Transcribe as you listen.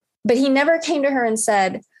But he never came to her and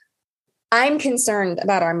said, I'm concerned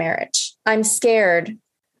about our marriage. I'm scared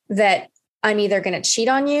that I'm either going to cheat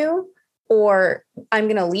on you or I'm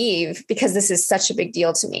going to leave because this is such a big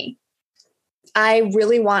deal to me. I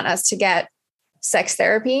really want us to get sex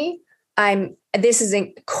therapy. This is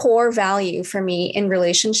a core value for me in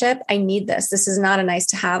relationship. I need this. This is not a nice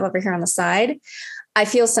to have over here on the side. I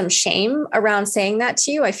feel some shame around saying that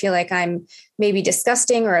to you. I feel like I'm maybe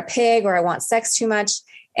disgusting or a pig, or I want sex too much.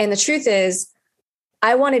 And the truth is,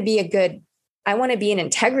 I want to be in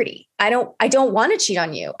integrity. I don't want to cheat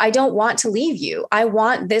on you. I don't want to leave you. I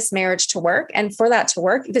want this marriage to work. And for that to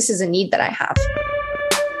work, this is a need that I have.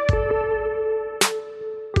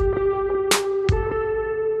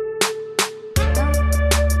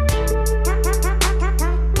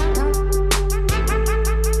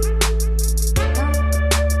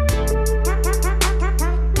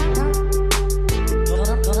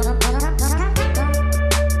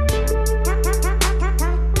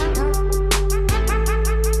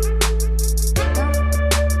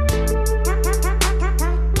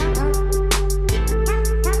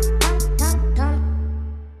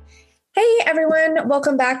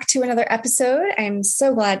 Welcome back to another episode. I'm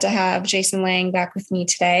so glad to have Jason Lang back with me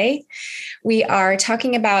today. We are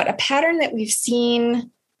talking about a pattern that we've seen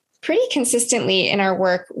pretty consistently in our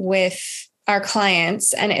work with our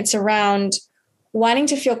clients, and it's around wanting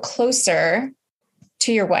to feel closer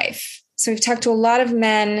to your wife. So we've talked to a lot of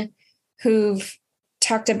men who've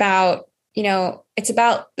talked about, it's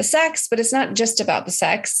about the sex, but it's not just about the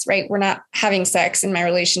sex, right? We're not having sex in my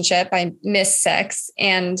relationship. I miss sex.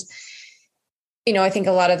 And I think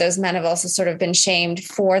a lot of those men have also sort of been shamed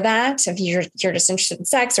for that. If you're just interested in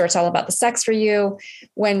sex, or it's all about the sex for you,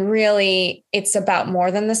 when really it's about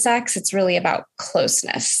more than the sex. It's really about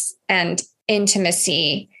closeness and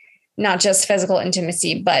intimacy, not just physical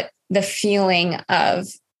intimacy, but the feeling of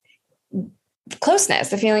closeness,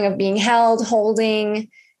 the feeling of being held, holding,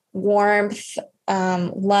 warmth,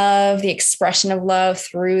 love, the expression of love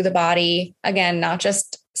through the body. Again, not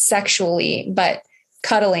just sexually, but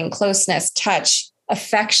cuddling, closeness, touch,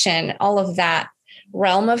 affection, all of that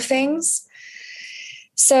realm of things.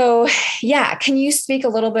 So, can you speak a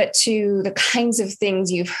little bit to the kinds of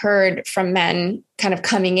things you've heard from men kind of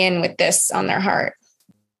coming in with this on their heart?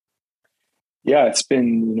 Yeah, it's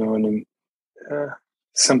been,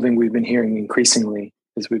 something we've been hearing increasingly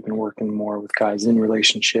as we've been working more with guys in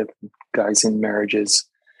relationship, guys in marriages.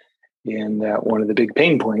 And one of the big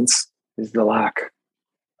pain points is the lack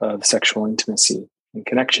of sexual intimacy and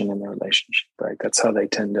connection in the relationship, right? That's how they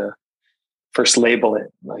tend to first label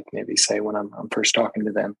it, like maybe say when I'm first talking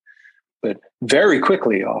to them. But very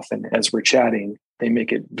quickly, often as we're chatting, they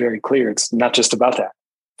make it very clear it's not just about that,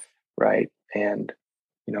 right? And,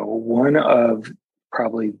 one of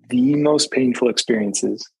probably the most painful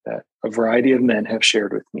experiences that a variety of men have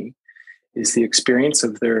shared with me is the experience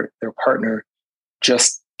of their partner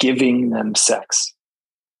just giving them sex,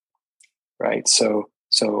 right? So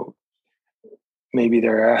maybe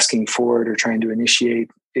they're asking for it or trying to initiate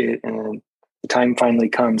it, and the time finally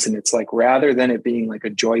comes, and it's like, rather than it being like a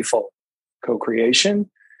joyful co-creation,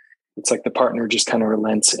 it's like the partner just kind of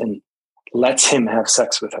relents and lets him have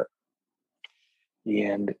sex with her.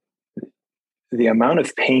 And the amount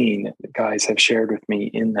of pain that guys have shared with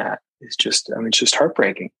me in that is just, it's just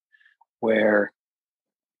heartbreaking, where,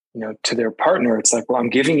 to their partner, it's like, well, I'm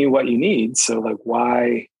giving you what you need. So like,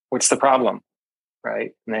 what's the problem?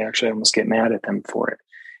 Right. And they actually almost get mad at them for it.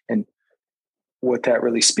 And what that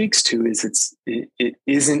really speaks to is it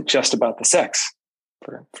isn't just about the sex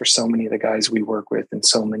for so many of the guys we work with, and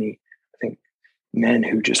so many, I think, men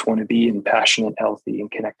who just want to be in passionate, healthy,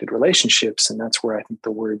 and connected relationships. And that's where I think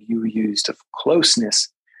the word you used of closeness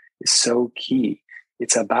is so key.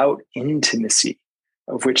 It's about intimacy,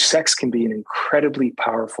 of which sex can be an incredibly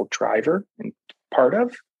powerful driver and part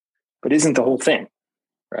of, but isn't the whole thing.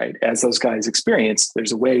 Right. As those guys experienced,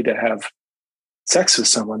 there's a way to have sex with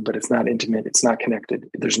someone, but it's not intimate. It's not connected.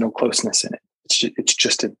 There's no closeness in it. It's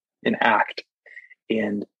just an act.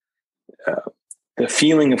 And the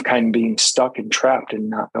feeling of kind of being stuck and trapped and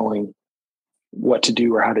not knowing what to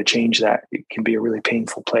do or how to change that, it can be a really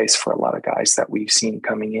painful place for a lot of guys that we've seen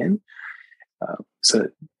coming in. So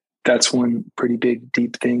that's one pretty big,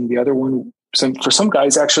 deep thing. The other one, for some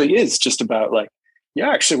guys, actually is just about like,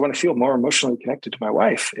 I actually want to feel more emotionally connected to my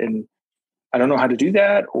wife, and I don't know how to do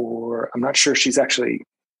that, or I'm not sure she's actually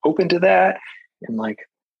open to that. And like,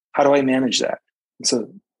 how do I manage that? And so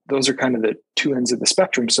those are kind of the two ends of the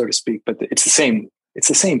spectrum, so to speak, but it's the same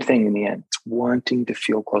thing in the end. It's wanting to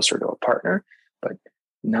feel closer to a partner, but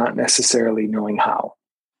not necessarily knowing how.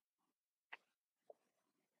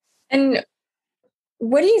 And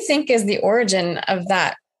What do you think is the origin of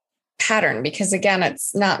that pattern? Because again,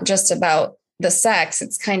 it's not just about the sex.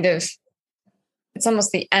 It's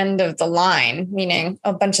almost the end of the line, meaning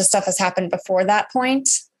a bunch of stuff has happened before that point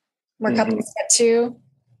where couples get to.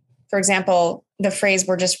 For example, the phrase,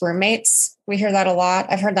 we're just roommates. We hear that a lot.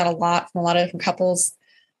 I've heard that a lot from a lot of different couples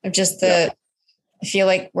of just I feel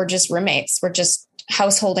like we're just roommates. We're just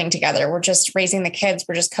householding together. We're just raising the kids.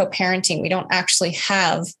 We're just co-parenting. We don't actually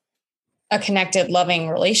have a connected, loving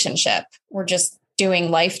relationship. We're just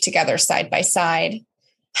doing life together side by side.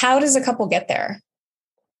 How does a couple get there?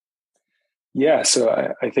 Yeah, so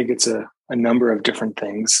I think it's a number of different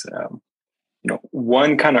things.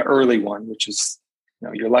 One kind of early one, which is,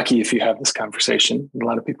 you're lucky if you have this conversation. A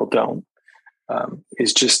lot of people don't.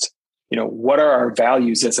 Is just, what are our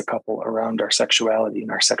values as a couple around our sexuality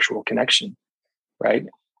and our sexual connection, right?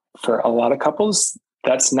 For a lot of couples,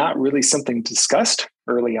 that's not really something discussed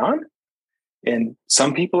early on. And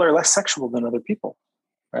some people are less sexual than other people,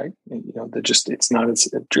 right? And, it's not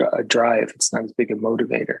as a drive. It's not as big a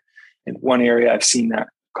motivator. And one area I've seen that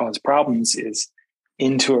cause problems is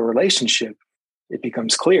into a relationship, it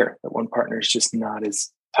becomes clear that one partner is just not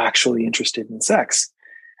as actually interested in sex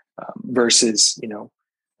versus,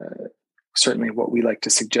 certainly what we like to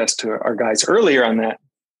suggest to our guys earlier on that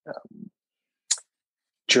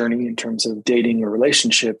journey in terms of dating or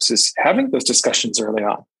relationships is having those discussions early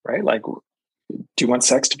on, right? Like, do you want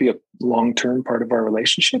sex to be a long-term part of our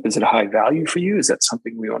relationship? Is it a high value for you? Is that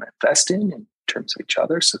something we want to invest in terms of each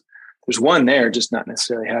other? So there's one there, just not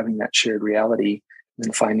necessarily having that shared reality and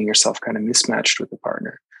then finding yourself kind of mismatched with a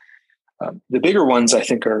partner. The bigger ones, I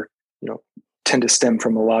think, are, tend to stem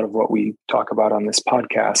from a lot of what we talk about on this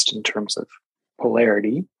podcast in terms of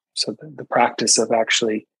polarity. So the practice of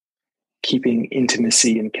actually keeping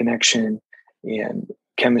intimacy and connection and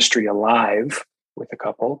chemistry alive with a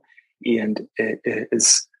couple. And it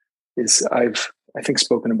is I've, I think,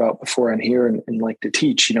 spoken about before on here and like to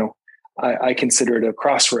teach, I consider it a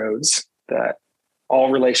crossroads that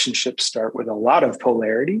all relationships start with a lot of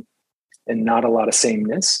polarity and not a lot of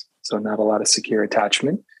sameness. So not a lot of secure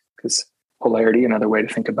attachment, because polarity, another way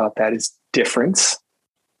to think about that, is difference.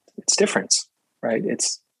 It's difference, right?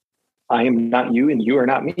 It's I am not you and you are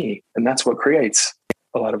not me. And that's what creates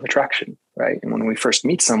a lot of attraction, right? And when we first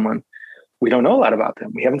meet someone, we don't know a lot about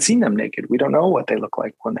them. We haven't seen them naked. We don't know what they look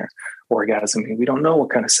like when they're orgasming. We don't know what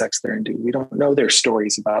kind of sex they're into. We don't know their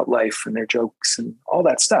stories about life and their jokes and all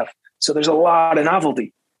that stuff. So there's a lot of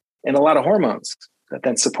novelty and a lot of hormones that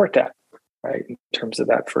then support that, right? In terms of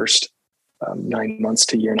that first 9 months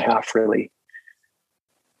to year and a half, really.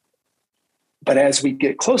 But as we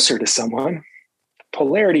get closer to someone,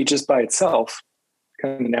 polarity just by itself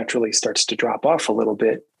kind of naturally starts to drop off a little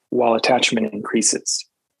bit while attachment increases.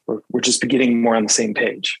 We're just getting more on the same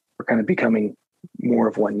page. We're kind of becoming more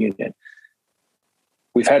of one unit.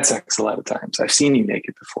 We've had sex a lot of times. I've seen you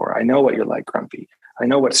naked before. I know what you're like, grumpy. I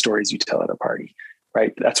know what stories you tell at a party,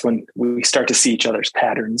 right? That's when we start to see each other's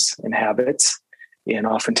patterns and habits, and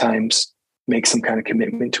oftentimes make some kind of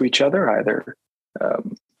commitment to each other, either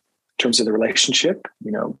in terms of the relationship,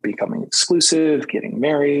 becoming exclusive, getting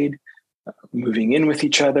married, moving in with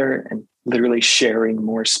each other, and literally sharing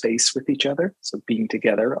more space with each other. So being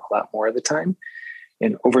together a lot more of the time.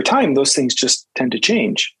 And over time, those things just tend to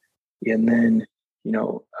change. And then,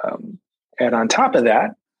 add on top of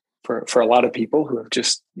that, for a lot of people who have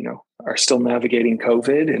just, are still navigating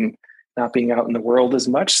COVID and not being out in the world as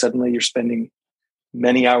much, suddenly you're spending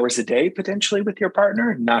many hours a day potentially with your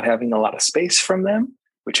partner, not having a lot of space from them,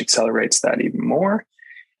 which accelerates that even more.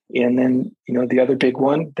 And then, the other big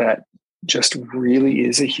one that just really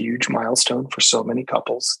is a huge milestone for so many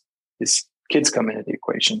couples is kids come into the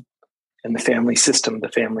equation, and the family system, the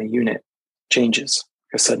family unit changes,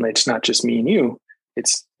 because suddenly it's not just me and you,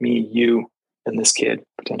 it's me, you, and this kid,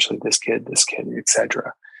 potentially this kid,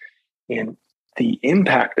 etc. And the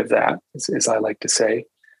impact of that, as I like to say,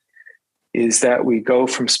 is that we go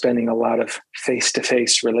from spending a lot of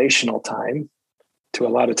face-to-face relational time to a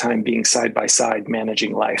lot of time being side by side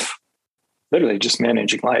managing life. Literally just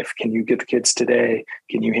managing life. Can you get the kids today?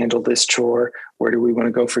 Can you handle this chore? Where do we want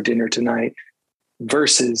to go for dinner tonight?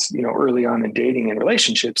 Versus, early on in dating and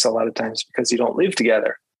relationships, a lot of times because you don't live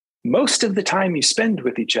together, most of the time you spend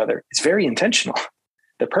with each other is very intentional.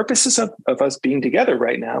 The purposes of us being together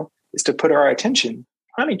right now is to put our attention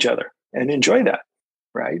on each other and enjoy that,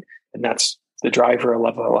 right? And that's the driver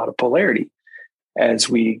of a lot of polarity. As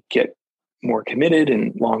we get more committed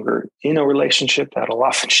and longer in a relationship, that'll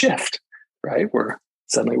often shift, right? We're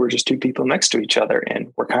just two people next to each other,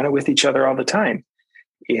 and we're kind of with each other all the time.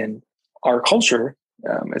 In our culture,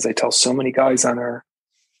 as I tell so many guys on our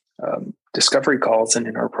discovery calls and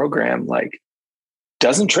in our program, like,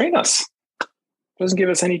 doesn't train us, doesn't give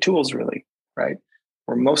us any tools really, right?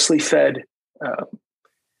 We're mostly fed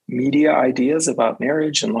media ideas about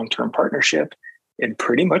marriage and long-term partnership, and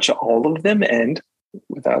pretty much all of them end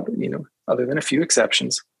without, other than a few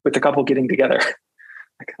exceptions, with the couple getting together.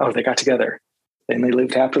 Like, oh, they got together and they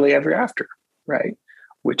lived happily ever after, right?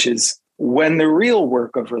 Which is when the real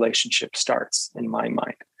work of relationship starts, in my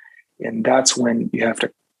mind. And that's when you have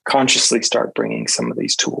to consciously start bringing some of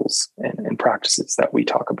these tools and practices that we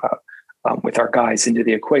talk about with our guys into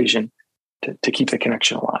the equation to keep the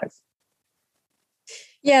connection alive.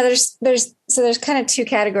 Yeah, there's kind of two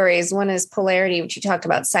categories. One is polarity, which you talked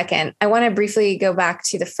about second. I want to briefly go back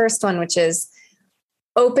to the first one, which is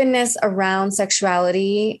openness around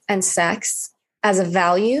sexuality and sex as a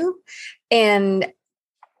value. And,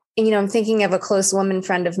 I'm thinking of a close woman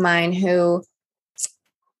friend of mine who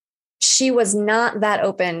she was not that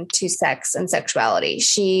open to sex and sexuality.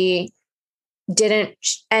 She didn't,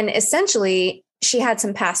 and essentially she had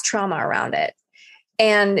some past trauma around it.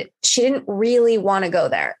 And she didn't really want to go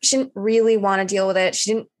there. She didn't really want to deal with it.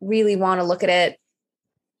 She didn't really want to look at it.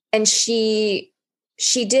 And she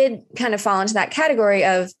did kind of fall into that category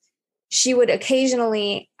of she would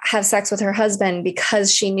occasionally have sex with her husband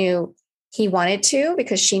because she knew he wanted to,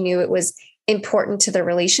 because she knew it was important to the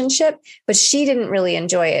relationship, but she didn't really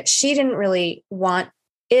enjoy it. She didn't really want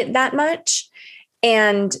it that much.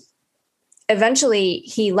 And eventually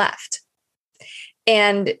he left.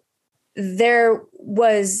 And there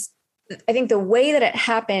was, I think the way that it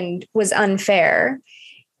happened was unfair.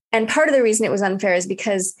 And part of the reason it was unfair is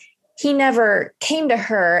because he never came to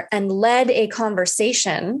her and led a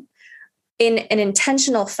conversation in an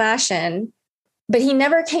intentional fashion, but he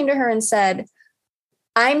never came to her and said,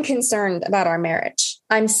 I'm concerned about our marriage.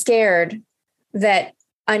 I'm scared that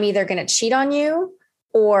I'm either going to cheat on you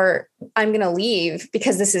or I'm going to leave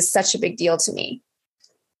because this is such a big deal to me.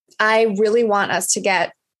 I really want us to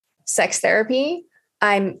get sex therapy.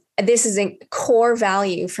 This is a core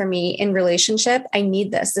value for me in relationship. I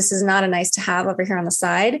need this. This is not a nice to have over here on the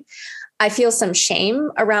side. I feel some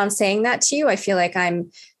shame around saying that to you. I feel like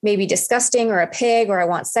I'm maybe disgusting or a pig or I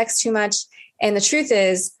want sex too much. And the truth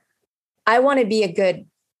is, I want to be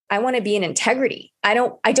in integrity. I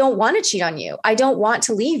don't want to cheat on you. I don't want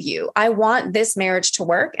to leave you. I want this marriage to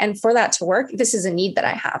work. And for that to work, this is a need that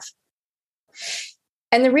I have.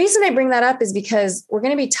 And the reason I bring that up is because we're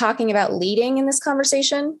going to be talking about leading in this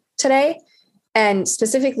conversation today, and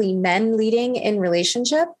specifically men leading in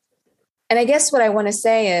relationship. And I guess what I want to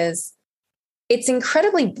say is it's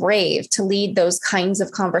incredibly brave to lead those kinds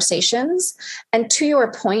of conversations. And to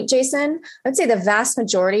your point, Jason, I'd say the vast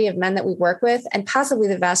majority of men that we work with, and possibly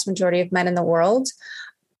the vast majority of men in the world,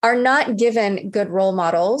 are not given good role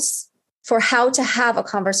models for how to have a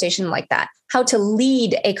conversation like that, how to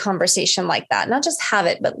lead a conversation like that, not just have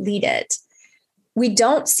it, but lead it. We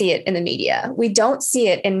don't see it in the media. We don't see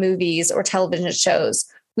it in movies or television shows.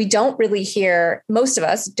 We don't really hear, most of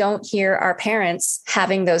us don't hear our parents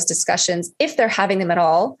having those discussions, if they're having them at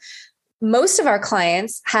all. Most of our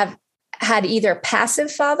clients have had either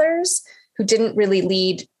passive fathers who didn't really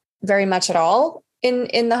lead very much at all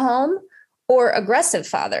in the home, or aggressive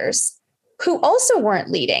fathers who also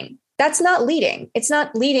weren't leading. That's not leading. It's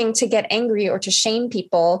not leading to get angry or to shame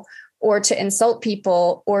people or to insult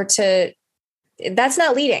people that's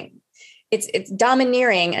not leading. It's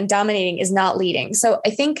domineering, and dominating is not leading. So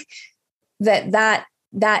I think that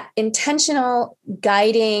intentional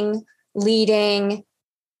guiding, leading,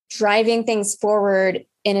 driving things forward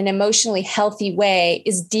in an emotionally healthy way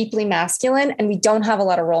is deeply masculine, and we don't have a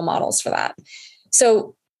lot of role models for that.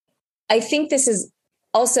 So I think this is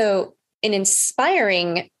also an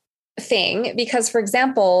inspiring thing because, for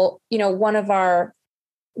example, one of our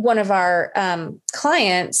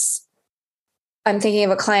clients, I'm thinking of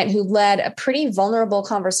a client who led a pretty vulnerable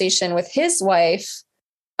conversation with his wife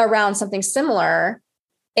around something similar,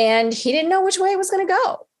 and he didn't know which way it was going to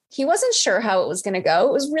go. He wasn't sure how it was going to go.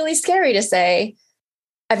 It was really scary to say,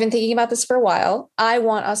 I've been thinking about this for a while. I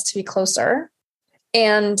want us to be closer.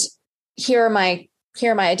 And here are my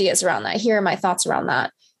ideas around that. Here are my thoughts around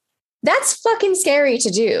that. That's fucking scary to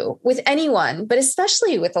do with anyone, but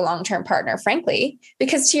especially with a long-term partner, frankly,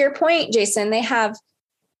 because to your point, Jason,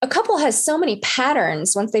 a couple has so many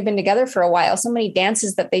patterns once they've been together for a while, so many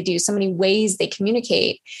dances that they do, so many ways they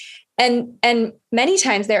communicate. And many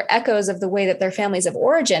times they're echoes of the way that their families of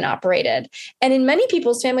origin operated. And in many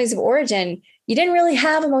people's families of origin, you didn't really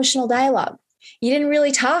have emotional dialogue. You didn't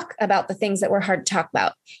really talk about the things that were hard to talk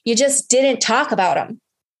about. You just didn't talk about them.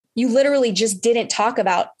 You literally just didn't talk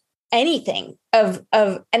about anything and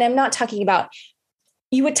I'm not talking about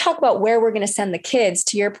you would talk about where we're going to send the kids,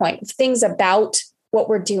 to your point, things about what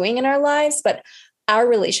we're doing in our lives, but our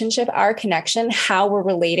relationship, our connection, how we're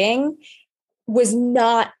relating was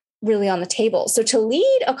not really on the table. So to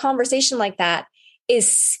lead a conversation like that is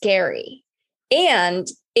scary and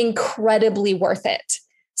incredibly worth it.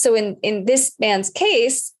 So in this man's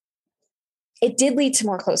case, it did lead to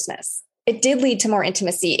more closeness. It did lead to more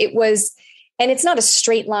intimacy. It was, and it's not a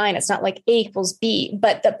straight line. It's not like A equals B,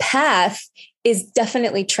 but the path is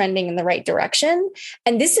definitely trending in the right direction.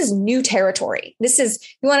 And this is new territory. This is,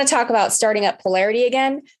 you want to talk about starting up polarity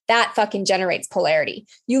again? That fucking generates polarity.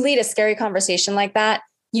 You lead a scary conversation like that,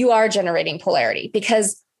 you are generating polarity,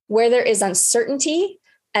 because where there is uncertainty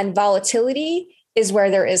and volatility is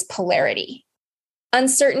where there is polarity.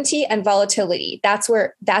 Uncertainty and volatility. That's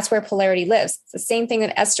where polarity lives. It's the same thing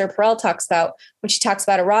that Esther Perel talks about when she talks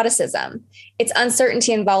about eroticism. It's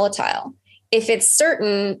uncertainty and volatile. If it's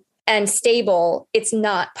certain and stable, it's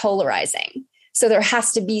not polarizing. So there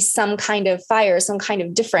has to be some kind of fire, some kind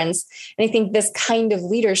of difference. And I think this kind of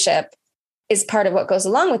leadership is part of what goes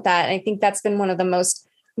along with that. And I think that's been one of the most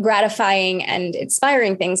gratifying and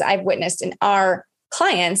inspiring things I've witnessed in our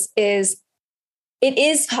clients is it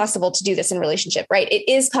is possible to do this in relationship, right? It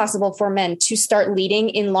is possible for men to start leading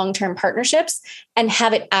in long-term partnerships and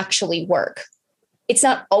have it actually work. It's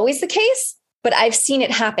not always the case, but I've seen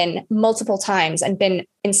it happen multiple times and been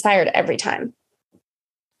inspired every time.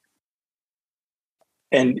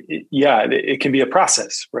 And it can be a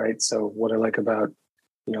process, right? So what I like about,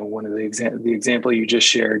 one of the example you just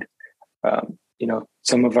shared,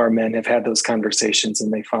 some of our men have had those conversations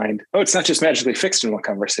and they find, it's not just magically fixed in one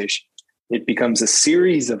conversation. It becomes a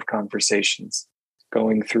series of conversations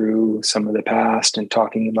going through some of the past and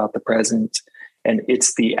talking about the present. And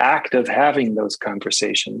it's the act of having those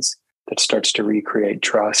conversations that starts to recreate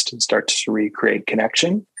trust and starts to recreate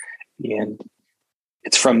connection. And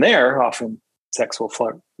it's from there, often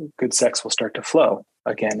good sex will start to flow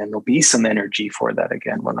again. And there'll be some energy for that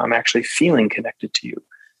again when I'm actually feeling connected to you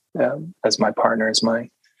as my partner, as my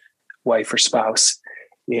wife or spouse.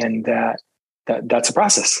 And that's a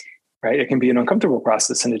process. Right? It can be an uncomfortable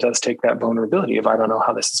process, and it does take that vulnerability of, I don't know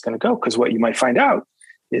how this is going to go, because what you might find out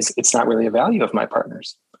is it's not really a value of my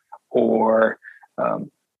partner's, or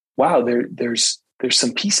wow, there's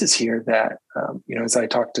some pieces here that as I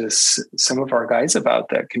talk to some of our guys about,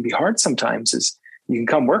 that can be hard sometimes. Is you can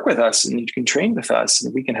come work with us and you can train with us,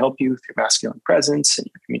 and we can help you through masculine presence and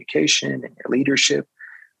your communication and your leadership.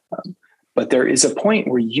 But there is a point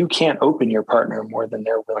where you can't open your partner more than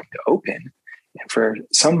they're willing to open, and for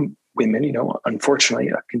some women, unfortunately,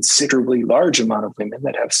 a considerably large amount of women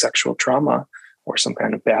that have sexual trauma or some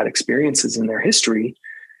kind of bad experiences in their history,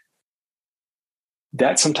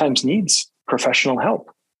 that sometimes needs professional help,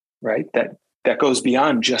 right? That goes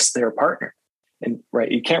beyond just their partner. And right,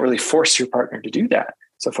 you can't really force your partner to do that.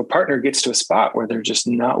 So if a partner gets to a spot where they're just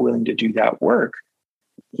not willing to do that work,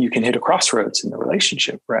 you can hit a crossroads in the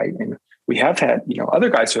relationship, right? And we have had, other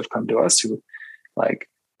guys who have come to us who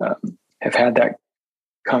have had that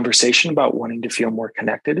conversation about wanting to feel more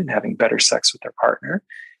connected and having better sex with their partner.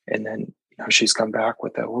 And then, she's come back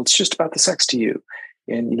with it's just about the sex to you.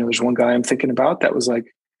 And, there's one guy I'm thinking about that was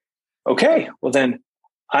like, okay, well then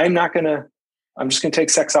I'm just going to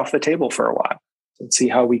take sex off the table for a while and see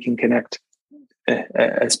how we can connect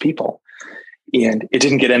as people. And it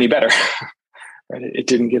didn't get any better. Right? It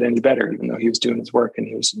didn't get any better, even though he was doing his work and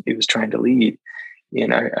he was trying to lead.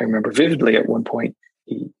 And I remember vividly at one point,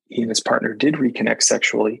 he and his partner did reconnect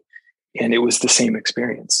sexually, and it was the same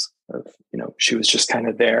experience of, she was just kind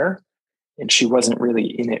of there and she wasn't really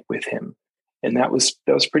in it with him. And that was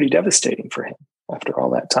pretty devastating for him after all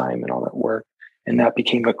that time and all that work. And that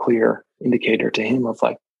became a clear indicator to him of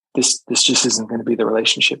like, this just isn't going to be the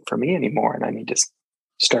relationship for me anymore. And I need to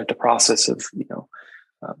start the process of,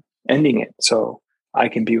 ending it so I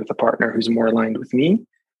can be with a partner who's more aligned with me,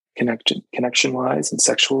 connection wise and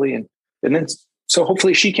sexually. And then, so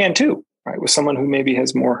hopefully she can too, right? With someone who maybe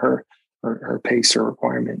has more her pace or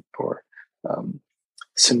requirement or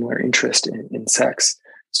similar interest in sex.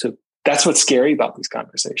 So that's what's scary about these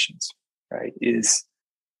conversations, right? Is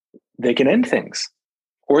they can end things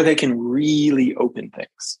or they can really open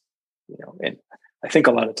things, and I think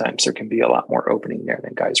a lot of times there can be a lot more opening there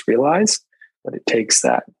than guys realize, but it takes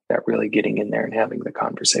that really getting in there and having the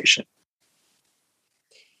conversation.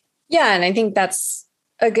 Yeah. And I think that's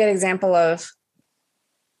a good example of,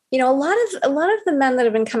 a lot of the men that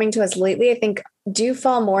have been coming to us lately, I think do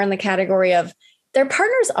fall more in the category of their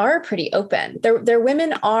partners are pretty open. Their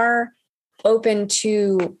women are open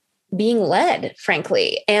to being led,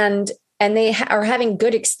 frankly, and they are having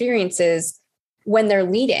good experiences when they're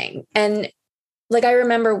leading. And like I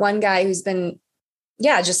remember one guy who's been,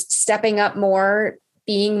 just stepping up more,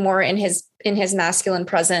 being more in his masculine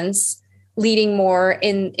presence, leading more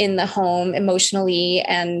in the home emotionally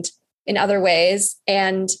and in other ways.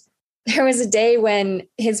 And there was a day when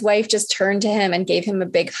his wife just turned to him and gave him a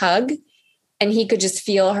big hug, and he could just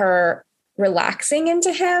feel her relaxing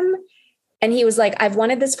into him. And he was like, I've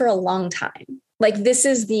wanted this for a long time. Like, this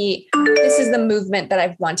is the movement that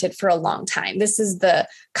I've wanted for a long time. This is the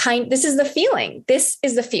feeling. This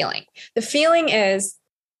is the feeling. The feeling is,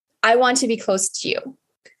 I want to be close to you.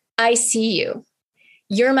 I see you.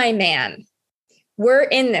 You're my man. We're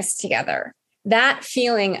in this together. That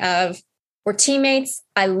feeling of, we're teammates.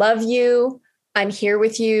 I love you. I'm here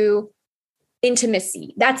with you.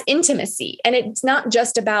 Intimacy. That's intimacy. And it's not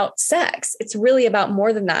just about sex. It's really about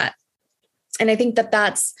more than that. And I think that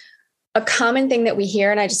that's a common thing that we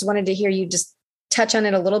hear. And I just wanted to hear you just touch on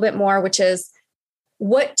it a little bit more, which is,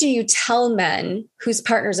 what do you tell men whose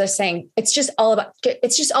partners are saying, it's just all about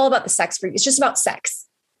the sex for you. It's just about sex.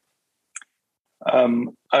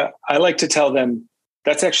 I like to tell them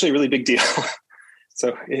that's actually a really big deal.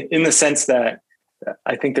 So in the sense that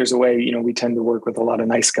I think there's a way, we tend to work with a lot of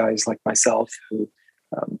nice guys like myself who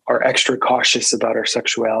are extra cautious about our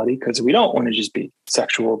sexuality, because we don't want to just be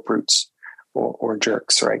sexual brutes or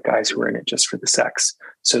jerks, right? Guys who are in it just for the sex.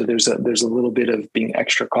 So there's a little bit of being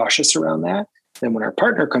extra cautious around that. Then when our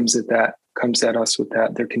partner comes at us with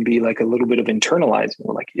that, there can be like a little bit of internalizing.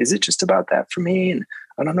 We're like, is it just about that for me? And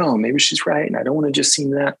I don't know, maybe she's right. And I don't want to just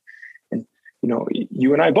seem that. And,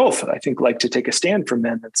 you and I both, I think, like to take a stand for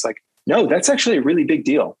men. That's like, no, that's actually a really big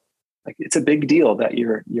deal. Like, it's a big deal that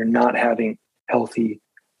you're not having healthy,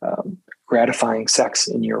 gratifying sex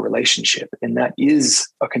in your relationship. And that is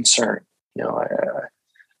a concern.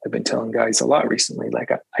 I've been telling guys a lot recently, like,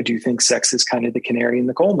 I do think sex is kind of the canary in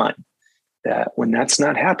the coal mine, that when that's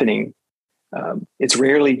not happening, it's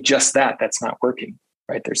rarely just that's not working,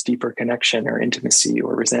 right? There's deeper connection or intimacy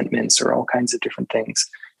or resentments or all kinds of different things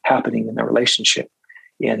happening in the relationship.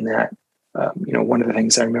 And that, one of the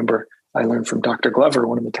things I remember I learned from Dr. Glover,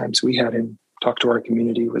 one of the times we had him talk to our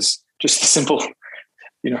community, was just a simple,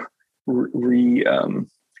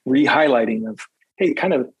 re-highlighting of, hey,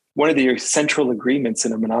 kind of one of the central agreements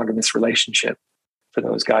in a monogamous relationship for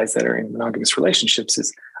those guys that are in monogamous relationships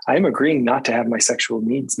is, I am agreeing not to have my sexual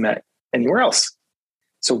needs met anywhere else.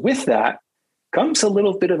 So with that comes a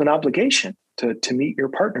little bit of an obligation to meet your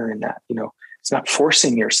partner in that. It's not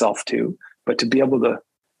forcing yourself to, but to be able to,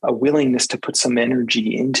 a willingness to put some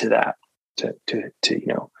energy into that, to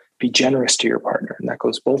be generous to your partner. And that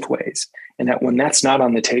goes both ways. And that when that's not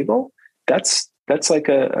on the table, that's like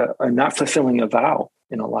a not fulfilling a vow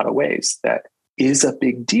in a lot of ways. That is a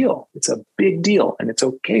big deal. It's a big deal, and it's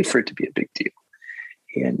okay for it to be a big deal.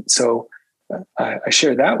 And so I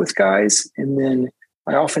share that with guys, and then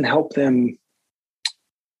I often help them.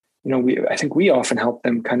 I think we often help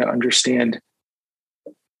them kind of understand,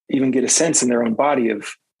 even get a sense in their own body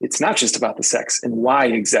of, it's not just about the sex and why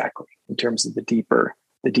exactly, in terms of the deeper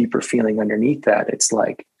feeling underneath that. It's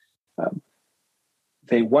like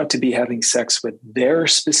they want to be having sex with their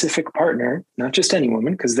specific partner, not just any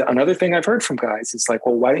woman. Because another thing I've heard from guys is like,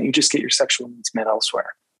 well, why don't you just get your sexual needs met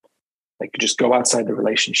elsewhere? Like, just go outside the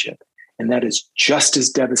relationship. And that is just as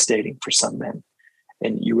devastating for some men.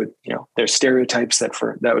 And you would, there's stereotypes that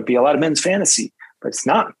would be a lot of men's fantasy, but it's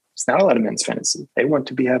not a lot of men's fantasy. They want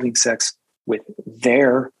to be having sex with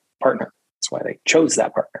their partner. That's why they chose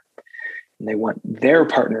that partner. And they want their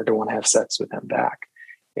partner to want to have sex with them back.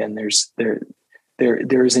 And there's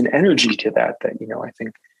an energy to that I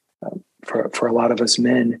think for a lot of us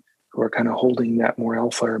men who are kind of holding that more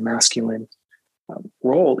alpha or masculine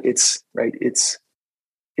role, it's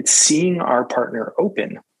seeing our partner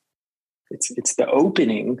open. It's the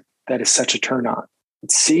opening that is such a turn on.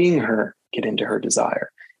 It's seeing her get into her desire.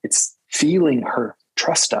 It's feeling her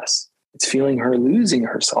trust us. It's feeling her losing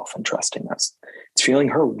herself and trusting us. It's feeling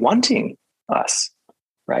her wanting us,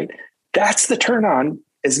 right? That's the turn on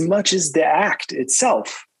as much as the act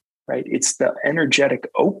itself, right? It's the energetic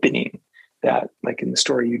opening that, like in the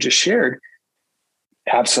story you just shared,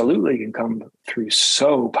 absolutely can come through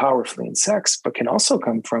so powerfully in sex, but can also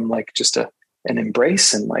come from like just an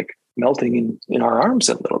embrace and like melting in our arms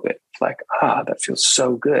a little bit. Like, that feels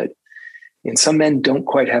so good. And some men don't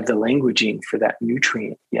quite have the languaging for that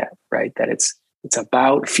nutrient yet, right? That it's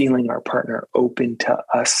about feeling our partner open to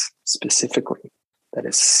us specifically. That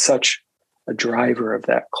is such a driver of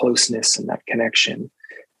that closeness and that connection,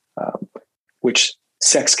 which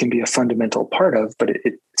sex can be a fundamental part of, but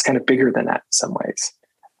it's kind of bigger than that in some ways.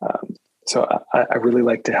 So I really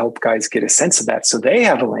like to help guys get a sense of that, so they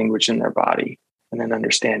have a language in their body and an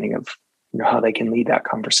understanding of how they can lead that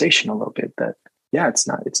conversation a little bit. That, yeah, it's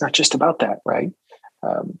not just about that, right?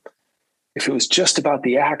 If it was just about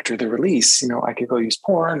the act or the release, I could go use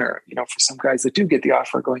porn, or, for some guys that do get the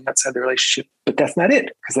offer, going outside the relationship, but that's not it,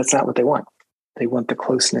 because that's not what they want. They want the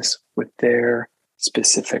closeness with their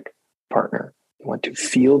specific partner. They want to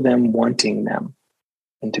feel them wanting them,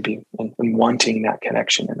 and to be and wanting that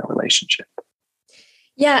connection in a relationship.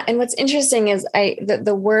 Yeah. And what's interesting is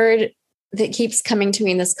the word that keeps coming to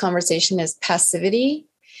me in this conversation is passivity.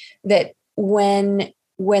 That when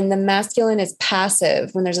the masculine is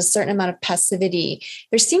passive, when there's a certain amount of passivity,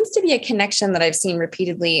 there seems to be a connection that I've seen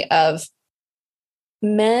repeatedly of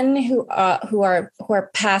men who are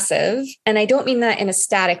passive. And I don't mean that in a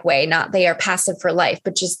static way, not they are passive for life,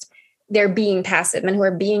 but just they're being passive. Men who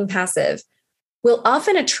are being passive will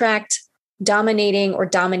often attract dominating or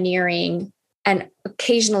domineering and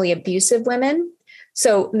occasionally abusive women.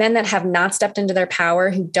 So men that have not stepped into their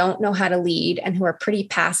power, who don't know how to lead, and who are pretty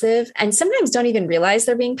passive, and sometimes don't even realize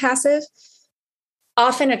they're being passive,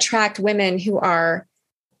 often attract women who are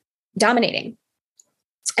dominating,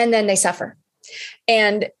 and then they suffer.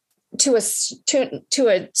 And to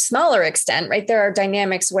a smaller extent, right, there are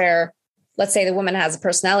dynamics where, let's say the woman has a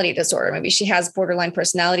personality disorder, maybe she has borderline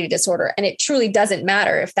personality disorder, and it truly doesn't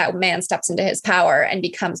matter if that man steps into his power and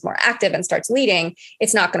becomes more active and starts leading,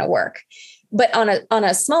 it's not going to work. But on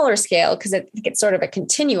a smaller scale, because I think it's sort of a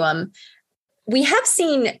continuum, we have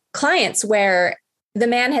seen clients where the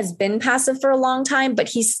man has been passive for a long time, but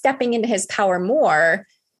he's stepping into his power more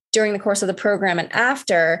during the course of the program and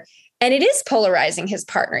after. And it is polarizing his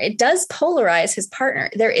partner. It does polarize his partner.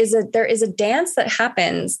 There is a dance that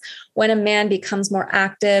happens when a man becomes more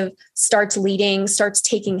active, starts leading, starts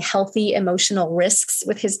taking healthy emotional risks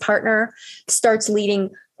with his partner, starts leading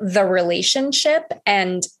the relationship.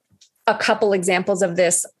 And a couple examples of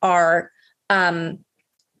this are having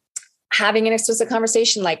an explicit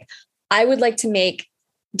conversation like, I would like to make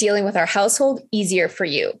dealing with our household easier for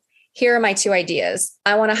you. Here are my two ideas.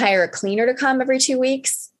 I want to hire a cleaner to come every 2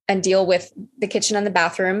 weeks and deal with the kitchen and the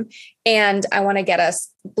bathroom. And I want to get us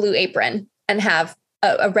Blue Apron and have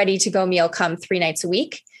a ready-to-go meal come 3 nights a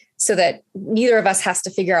week so that neither of us has to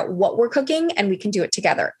figure out what we're cooking and we can do it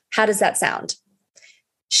together. How does that sound?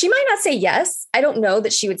 She might not say yes. I don't know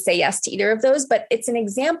that she would say yes to either of those, but it's an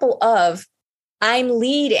example of I'm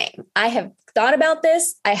leading. I have thought about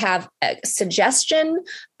this. I have a suggestion.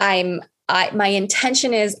 My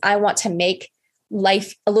intention is I want to make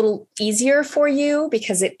life a little easier for you,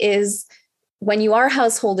 because it is, when you are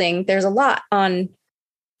householding, there's a lot on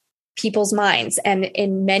people's minds. And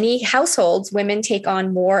in many households, women take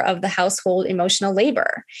on more of the household emotional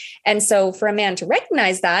labor. And so for a man to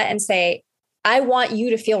recognize that and say, I want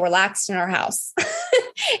you to feel relaxed in our house.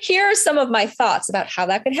 Here are some of my thoughts about how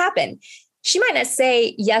that could happen. She might not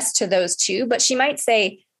say yes to those two, but she might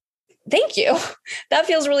say, thank you. That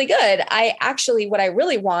feels really good. What I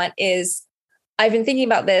really want is, I've been thinking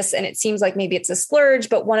about this and it seems like maybe it's a splurge,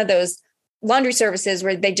 but one of those laundry services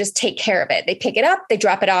where they just take care of it. They pick it up, they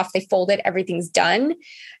drop it off, they fold it, everything's done.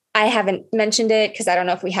 I haven't mentioned it because I don't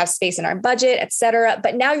know if we have space in our budget, et cetera.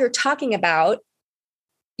 But now you're talking about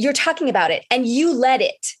it and you led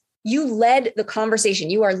it. You led the conversation.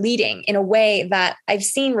 You are leading in a way that I've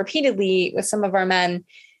seen repeatedly with some of our men.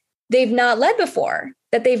 They've not led before,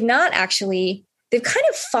 that they've kind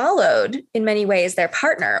of followed in many ways their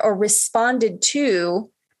partner or responded to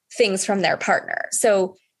things from their partner.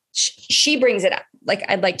 So she brings it up like,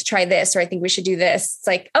 I'd like to try this, or I think we should do this. It's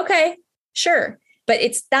like, okay, sure. But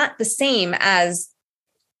it's not the same as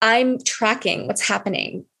I'm tracking what's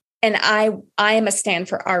happening. And I am a stand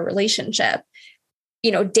for our relationship.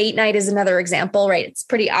 Date night is another example, right? It's a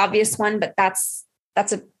pretty obvious one, but that's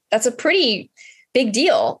a pretty big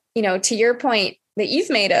deal, to your point that you've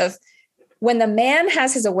made of when the man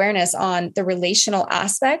has his awareness on the relational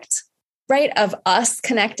aspect, right, of us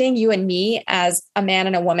connecting, you and me as a man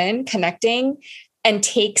and a woman connecting, and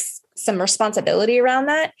takes some responsibility around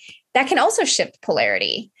that, that can also shift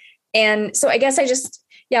polarity. And so I guess I just,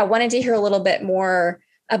 wanted to hear a little bit more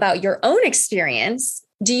about your own experience.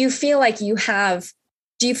 Do you feel like you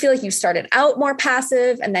started out more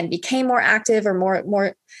passive and then became more active, or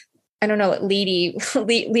more, I don't know, leadershipy,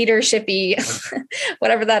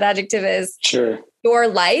 whatever that adjective is. Sure. Your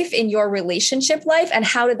life, in your relationship life, and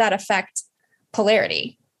how did that affect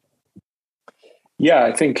polarity? Yeah,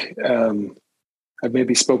 I think I've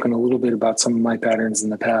maybe spoken a little bit about some of my patterns in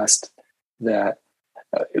the past, that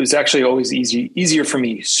it was actually always easier for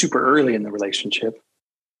me super early in the relationship,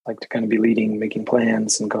 like to kind of be leading, making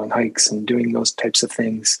plans and going hikes and doing those types of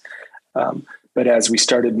things. But as we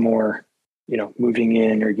started more, moving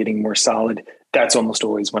in or getting more solid, that's almost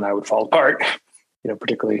always when I would fall apart,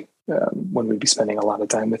 particularly when we'd be spending a lot of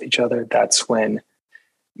time with each other. That's when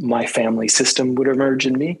my family system would emerge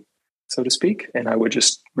in me, so to speak. And I would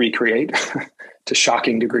just recreate to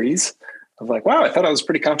shocking degrees of like, wow, I thought I was a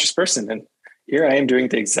pretty conscious person. And here I am doing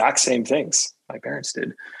the exact same things my parents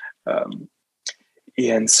did.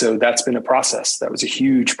 And so that's been a process. That was a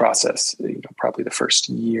huge process, probably the first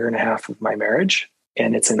year and a half of my marriage.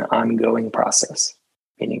 And it's an ongoing process,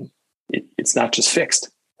 meaning it's not just fixed.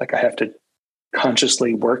 Like I have to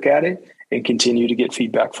consciously work at it and continue to get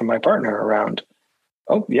feedback from my partner around,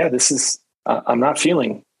 oh yeah, I'm not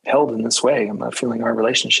feeling held in this way. I'm not feeling our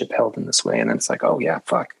relationship held in this way. And it's like, oh yeah,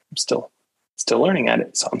 fuck, I'm still learning at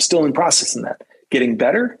it. So I'm still in process in that. Getting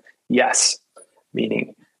better? Yes.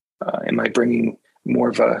 Meaning, am I bringing more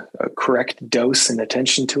of a correct dose and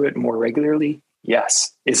attention to it more regularly?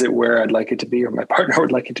 Yes. Is it where I'd like it to be or my partner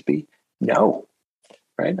would like it to be? No.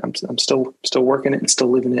 Right. I'm still working it and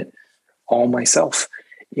still living it all myself.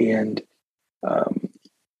 And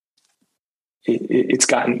it's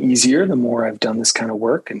gotten easier the more I've done this kind of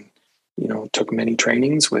work, and took many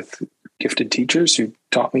trainings with gifted teachers who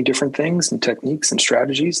taught me different things and techniques and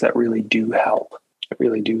strategies that really do help. It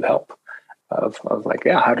really do help. Of like,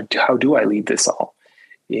 yeah, how do I lead this all?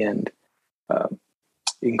 And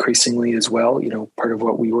increasingly as well, part of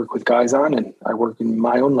what we work with guys on, and I work in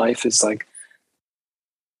my own life, is like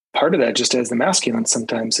part of that, just as the masculine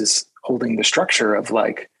sometimes, is holding the structure of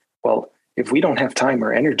like, well, if we don't have time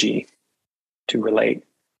or energy to relate,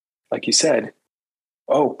 like you said,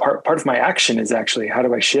 part of my action is actually, how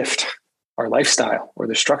do I shift our lifestyle or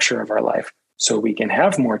the structure of our life so we can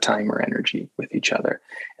have more time or energy with each other?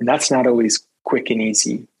 And that's not always quick and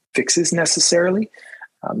easy fixes necessarily.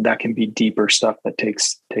 That can be deeper stuff that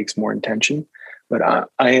takes more intention. But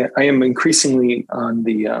I am increasingly on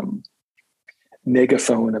the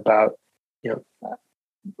megaphone about,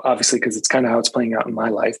 obviously, because it's kind of how it's playing out in my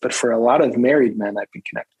life. But for a lot of married men I've been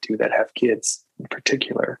connected to that have kids in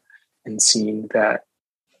particular, and seeing that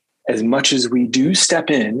as much as we do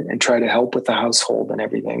step in and try to help with the household and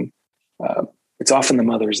everything, it's often the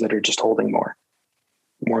mothers that are just holding more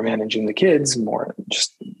managing the kids, more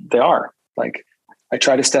just, they are like, I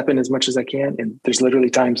try to step in as much as I can. And there's literally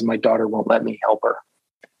times my daughter won't let me help her,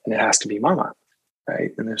 and it has to be mama.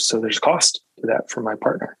 Right. And there's cost to that for my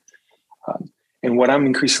partner. And what I'm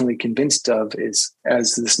increasingly convinced of is,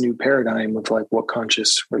 as this new paradigm of like what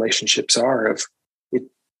conscious relationships are, of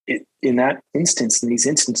it in that instance, in these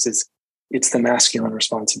instances, it's the masculine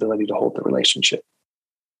responsibility to hold the relationship.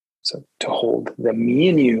 So to hold the me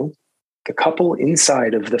and you, the couple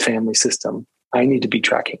inside of the family system, I need to be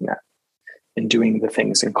tracking that and doing the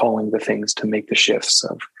things and calling the things to make the shifts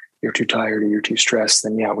of, you're too tired or you're too stressed,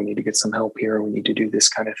 then yeah, we need to get some help here. We need to do this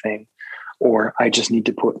kind of thing. Or I just need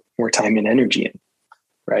to put more time and energy in,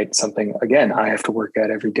 right? Something, again, I have to work at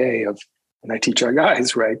every day of, and I teach our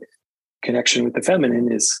guys, right? Connection with the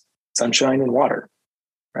feminine is sunshine and water,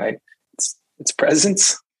 right? It's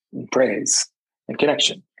presence and praise and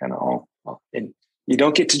connection, kind of all. And you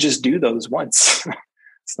don't get to just do those once.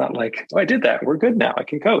 It's not like, oh, I did that, we're good now, I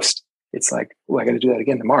can coast. It's like, oh, I got to do that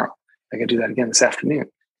again tomorrow. I got to do that again this afternoon.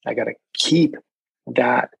 I got to keep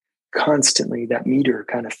that constantly, that meter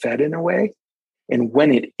kind of fed in a way. And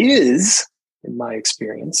when it is, in my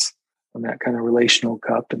experience, when that kind of relational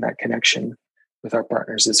cup and that connection with our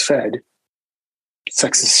partners is fed,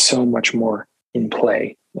 sex is so much more in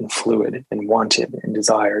play and fluid and wanted and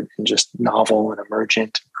desired and just novel and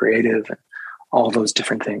emergent, and creative, and all those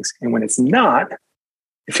different things. And when it's not,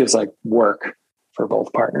 it feels like work for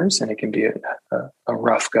both partners, and it can be a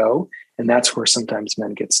rough go. And that's where sometimes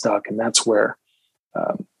men get stuck. And that's where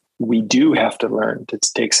we do have to learn to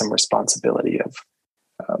take some responsibility of,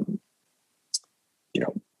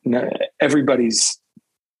 everybody's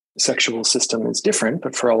sexual system is different,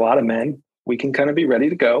 but for a lot of men, we can kind of be ready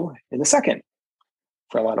to go in a second.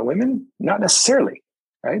 For a lot of women, not necessarily,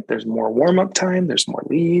 right? There's more warm-up time, there's more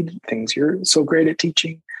lead, things you're so great at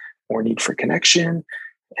teaching, more need for connection,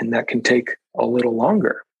 and that can take a little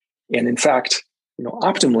longer. And in fact,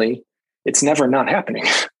 optimally, it's never not happening,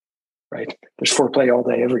 right? There's foreplay all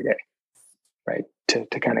day, every day, right? To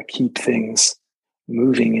kind of keep things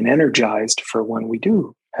moving and energized for when we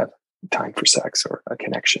do have time for sex or a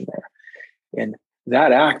connection there. And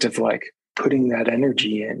that act of like putting that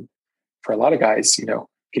energy in, for a lot of guys,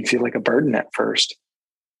 can feel like a burden at first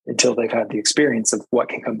until they've had the experience of what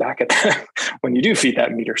can come back at them when you do feed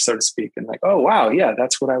that meter, so to speak. And like, oh, wow, yeah,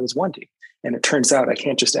 that's what I was wanting. And it turns out I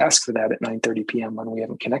can't just ask for that at 9:30 p.m. when we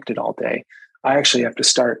haven't connected all day. I actually have to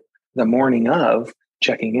start the morning of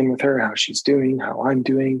checking in with her, how she's doing, how I'm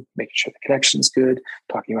doing, making sure the connection's good,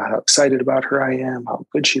 talking about how excited about her I am, how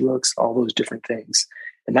good she looks, all those different things.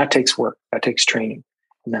 And that takes work, that takes training.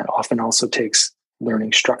 And that often also takes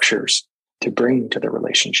learning structures to bring to the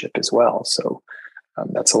relationship as well. So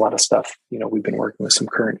that's a lot of stuff, we've been working with some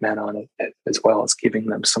current men on it, as well as giving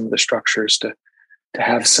them some of the structures to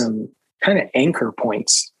have some kind of anchor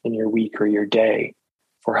points in your week or your day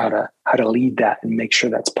for how to lead that and make sure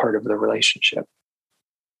that's part of the relationship.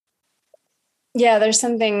 Yeah, there's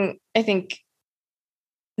something I think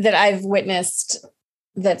that I've witnessed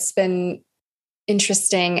that's been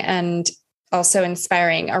interesting and also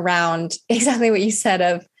inspiring around exactly what you said,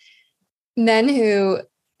 of men who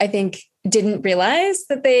I think didn't realize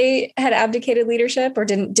that they had abdicated leadership, or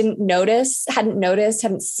hadn't noticed,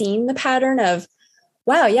 hadn't seen the pattern of,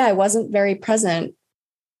 wow, yeah, I wasn't very present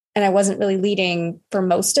and I wasn't really leading for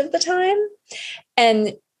most of the time.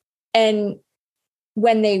 And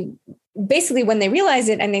when they realize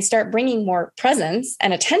it and they start bringing more presence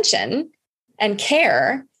and attention and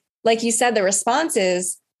care, like you said, the response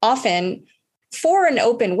is often, for an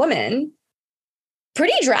open woman,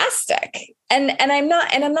 pretty drastic. And I'm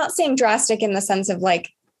not saying drastic in the sense of like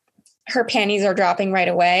her panties are dropping right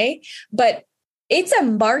away, but it's a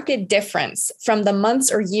marked difference from the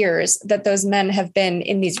months or years that those men have been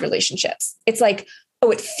in these relationships. It's like,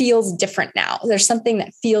 oh, it feels different now. There's something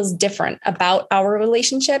that feels different about our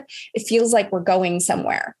relationship. It feels like we're going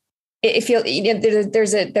somewhere. It feels,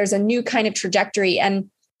 there's a new kind of trajectory. And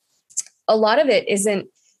a lot of it isn't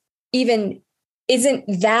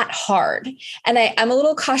that hard. And I'm a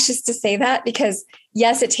little cautious to say that, because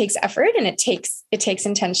yes, it takes effort and it takes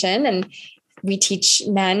intention, and we teach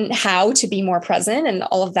men how to be more present and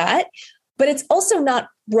all of that, but it's also not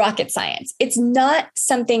rocket science. It's not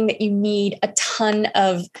something that you need a ton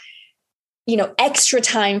of, extra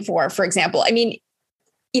time for example. I mean,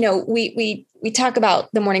 we talk about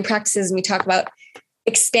the morning practices and we talk about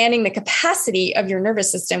expanding the capacity of your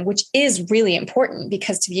nervous system, which is really important,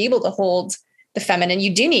 because to be able to hold the feminine,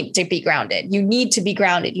 you do need to be grounded. You need to be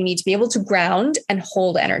grounded. You need to be able to ground and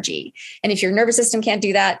hold energy. And if your nervous system can't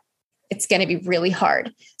do that, it's going to be really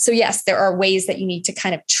hard. So yes, there are ways that you need to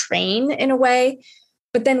kind of train in a way.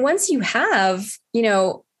 But then once you have,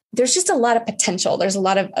 there's just a lot of potential. There's a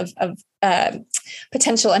lot of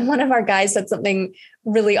potential. And one of our guys said something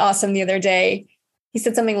really awesome the other day. He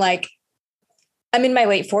said something like, I'm in my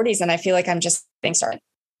late 40s and I feel like I'm just getting started.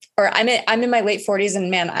 Or I'm in my late 40s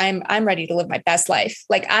and man, I'm ready to live my best life.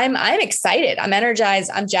 Like I'm excited. I'm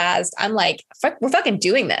energized. I'm jazzed. I'm like, we're fucking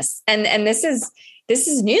doing this. And this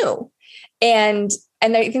is new. And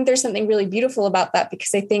I think there's something really beautiful about that,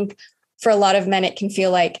 because I think for a lot of men, it can feel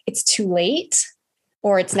like it's too late,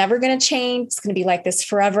 or it's never going to change. It's going to be like this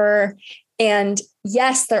forever. And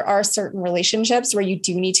yes, there are certain relationships where you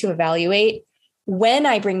do need to evaluate, when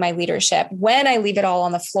I bring my leadership, when I leave it all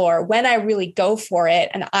on the floor, when I really go for it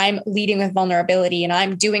and I'm leading with vulnerability and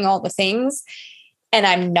I'm doing all the things and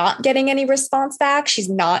I'm not getting any response back. She's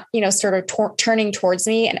not, sort of turning towards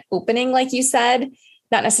me and opening, like you said,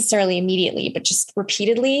 not necessarily immediately, but just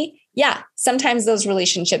repeatedly. Yeah, sometimes those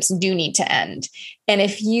relationships do need to end. And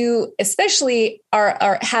if you especially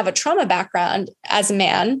have a trauma background as a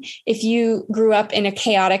man, if you grew up in a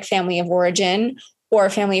chaotic family of origin, or a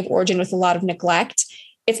family of origin with a lot of neglect,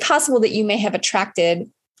 it's possible that you may have attracted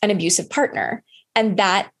an abusive partner. And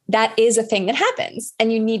that is a thing that happens. And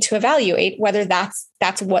you need to evaluate whether that's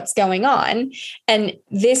what's going on. And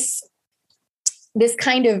this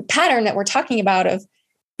kind of pattern that we're talking about of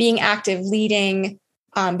being active, leading,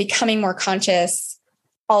 becoming more conscious,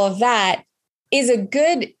 all of that is a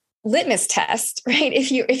good litmus test, right?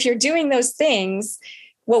 If you're doing those things,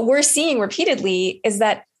 what we're seeing repeatedly is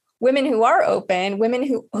that women who are open, women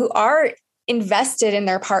who are invested in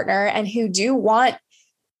their partner and who do want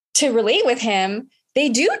to relate with him, they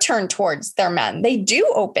do turn towards their men. They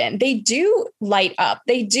do open, they do light up,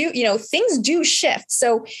 they do, things do shift.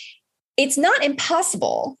 So it's not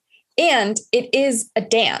impossible. And it is a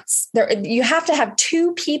dance. You have to have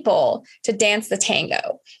two people to dance the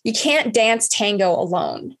tango. You can't dance tango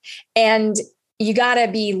alone. And you got to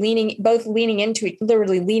be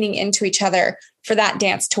literally leaning into each other for that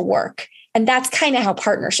dance to work. And that's kind of how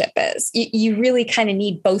partnership is. You really kind of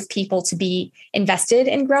need both people to be invested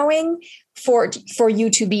in growing for you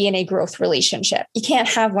to be in a growth relationship. You can't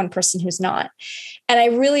have one person who's not. And I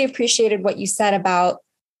really appreciated what you said about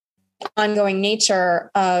the ongoing nature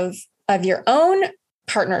of your own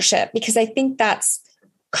partnership, because I think that's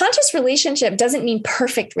conscious relationship doesn't mean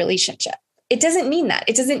perfect relationship. It doesn't mean that.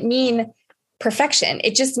 It doesn't mean perfection.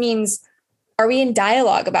 It just means, Are we in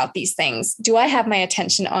dialogue about these things? Do I have my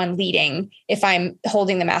attention on leading if I'm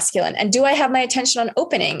holding the masculine? And do I have my attention on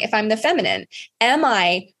opening if I'm the feminine? Am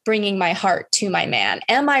I bringing my heart to my man?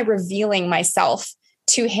 Am I revealing myself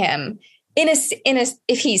to him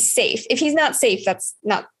if he's safe? If he's not safe, that's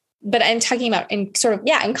not, but I'm talking about in sort of,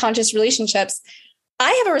 in conscious relationships.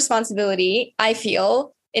 I have a responsibility, I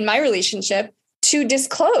feel, in my relationship to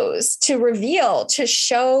disclose, to reveal, to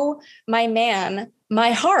show my man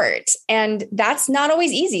my heart. And that's not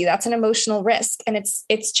always easy. That's an emotional risk, and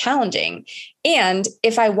it's challenging. And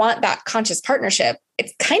if I want that conscious partnership,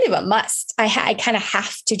 it's kind of a must. I kind of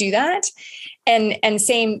have to do that. And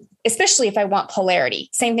same, especially if I want polarity,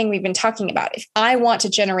 same thing we've been talking about. If I want to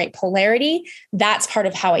generate polarity, that's part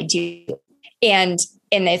of how I do. And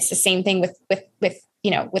it's the same thing with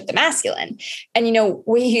the masculine. And,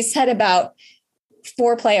 what you said about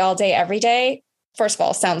foreplay all day, every day, first of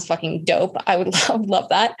all, sounds fucking dope. I would love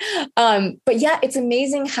that. But yeah, it's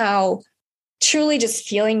amazing how truly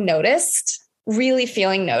just really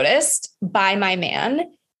feeling noticed by my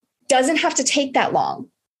man doesn't have to take that long.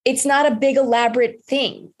 It's not a big elaborate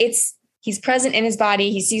thing. He's present in his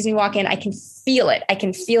body. He sees me walk in. I can feel it. I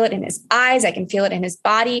can feel it in his eyes. I can feel it in his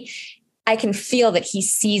body. I can feel that he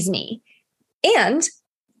sees me. And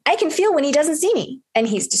I can feel when he doesn't see me and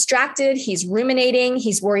he's distracted. He's ruminating.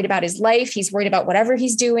 He's worried about his life. He's worried about whatever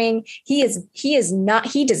he's doing. He does not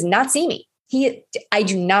see me. I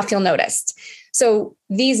do not feel noticed. So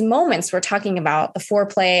these moments we're talking about, the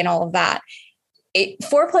foreplay and all of that,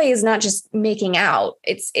 foreplay is not just making out.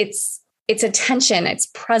 It's attention, it's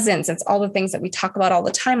presence. It's all the things that we talk about all the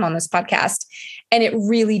time on this podcast. And it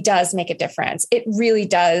really does make a difference. It really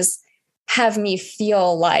does have me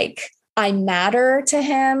feel like I matter to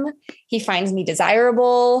him. He finds me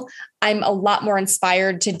desirable. I'm a lot more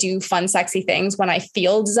inspired to do fun, sexy things when I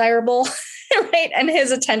feel desirable, right? And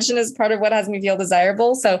his attention is part of what has me feel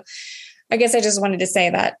desirable. So I guess I just wanted to say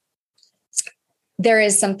that there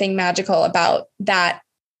is something magical about that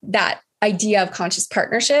idea of conscious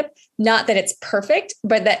partnership. Not that it's perfect,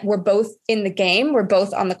 but that we're both in the game. We're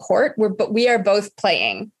both on the court. We are both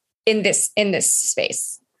playing in this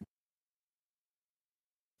space.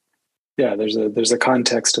 Yeah, there's a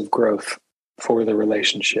context of growth for the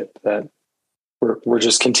relationship that we're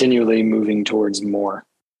just continually moving towards more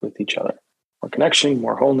with each other, more connection,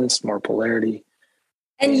 more wholeness, more polarity.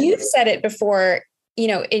 And you've said it before,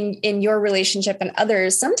 in your relationship and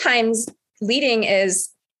others, sometimes leading is,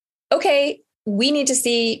 okay, we need to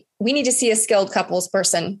see a skilled couples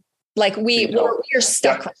person. Like we're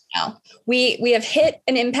stuck right now. We have hit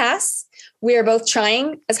an impasse. We are both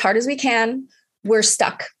trying as hard as we can. We're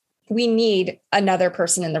stuck. We need another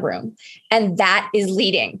person in the room. And that is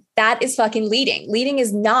leading. That is fucking leading. Leading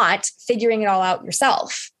is not figuring it all out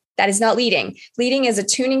yourself. That is not leading. Leading is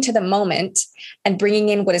attuning to the moment and bringing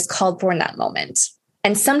in what is called for in that moment.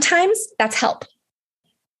 And sometimes that's help.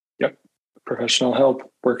 Yep. Professional help,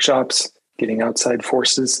 workshops, getting outside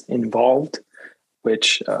forces involved,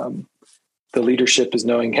 which the leadership is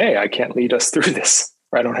knowing, hey, I can't lead us through this.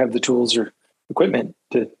 I don't have the tools or equipment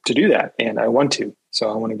to do that. And I want to. So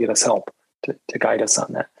I want to get us help to guide us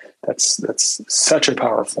on that. That's such a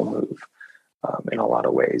powerful move in a lot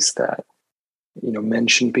of ways that, men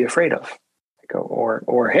shouldn't be afraid of.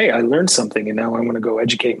 Or hey, I learned something and now I want to go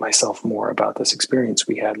educate myself more about this experience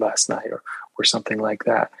we had last night or something like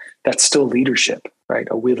that. That's still leadership, right?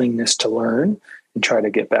 A willingness to learn and try to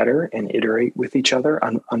get better and iterate with each other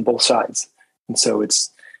on both sides. And so it's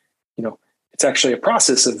actually a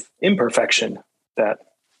process of imperfection that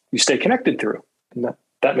you stay connected through. And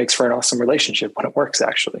that makes for an awesome relationship when it works,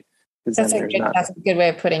 actually. That's a good way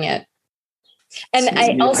of putting it. And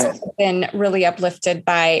I also have been really uplifted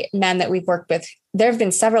by men that we've worked with. There have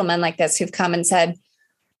been several men like this who've come and said,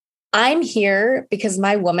 I'm here because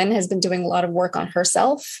my woman has been doing a lot of work on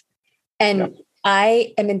herself. And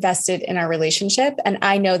I am invested in our relationship. And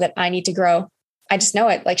I know that I need to grow. I just know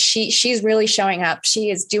it. Like she's really showing up. She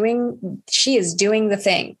is doing the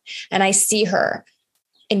thing. And I see her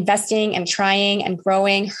investing and trying and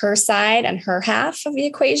growing her side and her half of the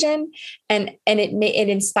equation. And it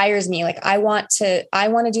inspires me. Like I want to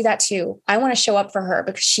do that too. I want to show up for her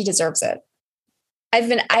because she deserves it. I've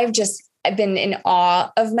been in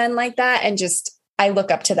awe of men like that. And just, I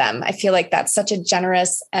look up to them. I feel like that's such a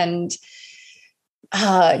generous and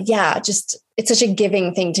it's such a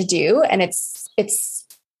giving thing to do. And it's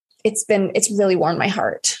really warmed my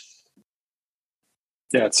heart.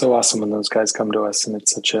 Yeah, it's so awesome when those guys come to us, and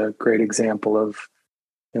it's such a great example of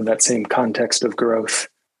that same context of growth.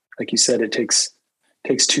 Like you said, it takes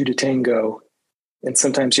two to tango, and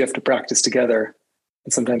sometimes you have to practice together,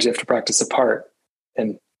 and sometimes you have to practice apart.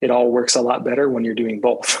 And it all works a lot better when you're doing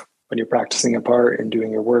both. When you're practicing apart and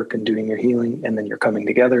doing your work and doing your healing, and then you're coming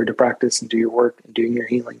together to practice and do your work and doing your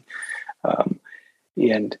healing.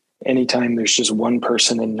 And anytime there's just one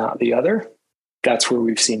person and not the other, that's where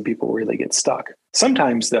we've seen people really get stuck.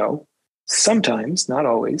 Sometimes though, not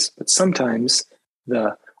always, but sometimes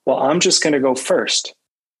I'm just going to go first.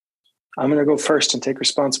 I'm going to go first and take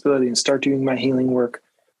responsibility and start doing my healing work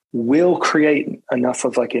will create enough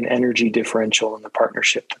of like an energy differential in the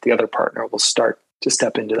partnership that the other partner will start to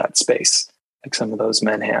step into that space, like some of those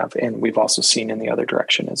men have. And we've also seen in the other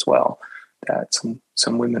direction as well, that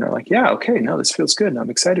some women are like, yeah, okay, no, this feels good. And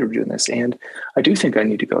I'm excited we're doing this. And I do think I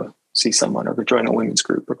need to go see someone or join a women's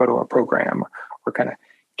group or go to a program or kind of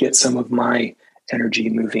get some of my energy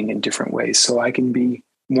moving in different ways so I can be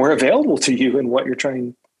more available to you in what you're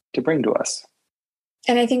trying to bring to us.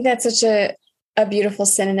 And I think that's such a beautiful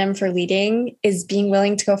synonym for leading is being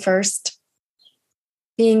willing to go first.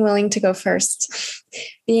 Being willing to go first,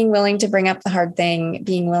 being willing to bring up the hard thing,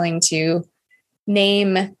 being willing to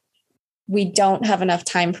name, we don't have enough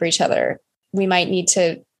time for each other. We might need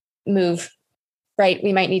to move, right?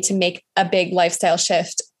 We might need to make a big lifestyle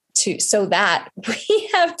shift so that we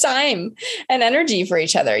have time and energy for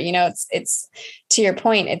each other. You know, it's to your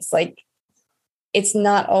point, it's like, it's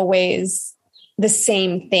not always the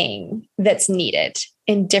same thing that's needed.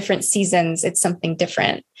 In different seasons, it's something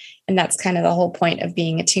different. And that's kind of the whole point of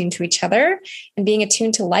being attuned to each other and being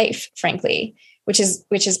attuned to life, frankly, which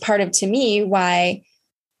is part of, to me, why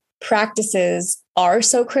practices are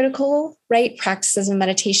so critical, right? Practices of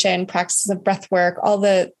meditation, practices of breath work, all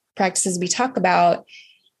the practices we talk about,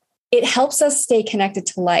 it helps us stay connected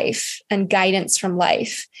to life and guidance from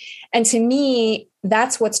life. And to me,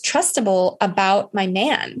 that's what's trustable about my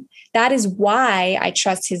man. That is why I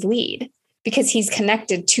trust his lead, because he's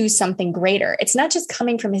connected to something greater. It's not just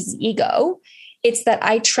coming from his ego. It's that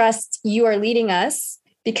I trust you are leading us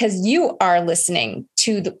because you are listening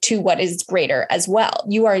to what is greater as well.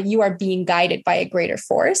 You are being guided by a greater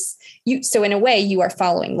force. So in a way, you are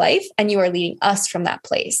following life and you are leading us from that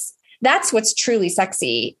place. That's what's truly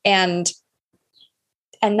sexy. And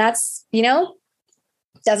that's,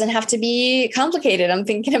 doesn't have to be complicated. I'm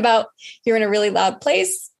thinking about, you're in a really loud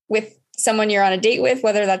place with someone you're on a date with,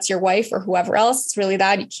 whether that's your wife or whoever else. It's really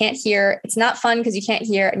loud. You can't hear. It's not fun because you can't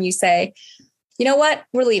hear. And you say, you know what?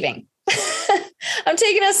 We're leaving. I'm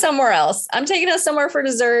taking us somewhere else. I'm taking us somewhere for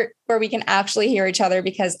dessert where we can actually hear each other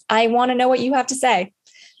because I want to know what you have to say.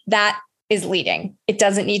 That is leading. It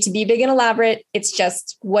doesn't need to be big and elaborate. It's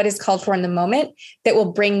just what is called for in the moment that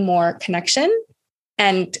will bring more connection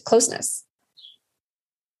and closeness.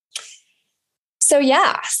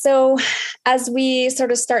 So as we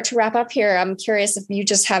sort of start to wrap up here, I'm curious if you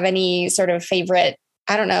just have any sort of favorite,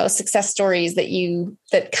 I don't know, success stories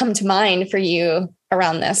that come to mind for you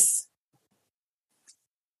around this.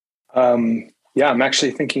 I'm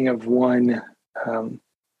actually thinking of one from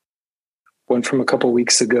a couple of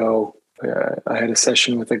weeks ago. I had a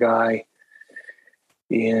session with a guy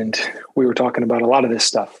and we were talking about a lot of this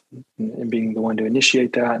stuff and being the one to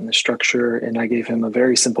initiate that and the structure. And I gave him a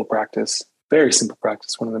very simple practice,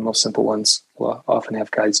 one of the most simple ones we'll often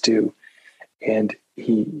have guys do. And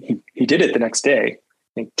he did it the next day.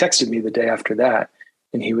 He texted me the day after that.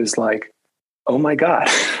 And he was like, oh my God,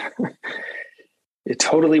 it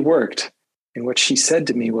totally worked. And what she said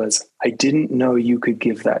to me was, I didn't know you could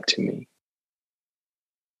give that to me.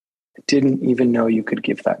 I didn't even know you could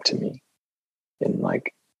give that to me. And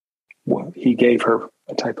he gave her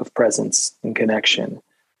a type of presence and connection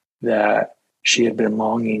that she had been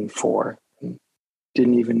longing for and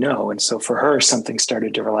didn't even know. And so for her, something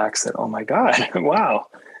started to relax that, oh my God, wow,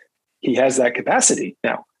 he has that capacity.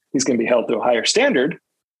 Now he's going to be held to a higher standard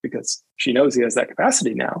because she knows he has that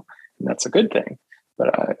capacity now. And that's a good thing.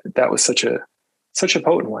 But that was such a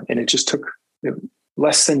potent one. And it just took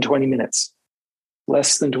less than 20 minutes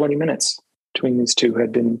between these two.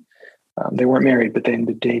 Had been, they weren't married, but they had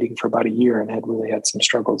been dating for about a year and had really had some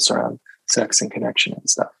struggles around sex and connection and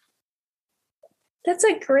stuff. That's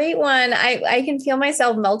a great one. I can feel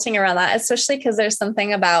myself melting around that, especially because there's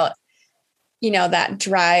something about, that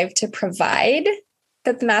drive to provide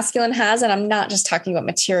that the masculine has. And I'm not just talking about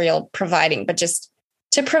material providing, but just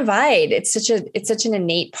to provide. It's such an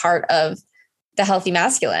innate part of the healthy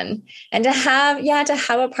masculine. And to have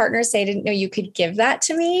a partner say, I didn't know you could give that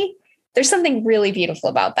to me. There's something really beautiful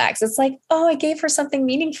about that. Cause it's like, oh, I gave her something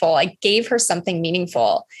meaningful. I gave her something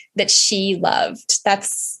meaningful that she loved.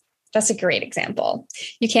 That's a great example.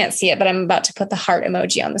 You can't see it, but I'm about to put the heart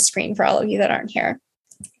emoji on the screen for all of you that aren't here.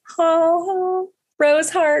 Oh, rose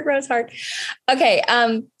heart. Okay.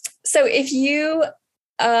 So if you,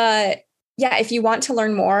 yeah, if you want to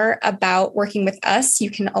learn more about working with us, you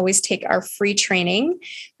can always take our free training,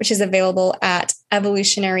 which is available at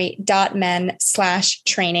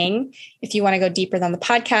evolutionary.men/training. If you want to go deeper than the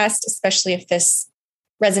podcast, especially if this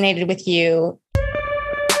resonated with you,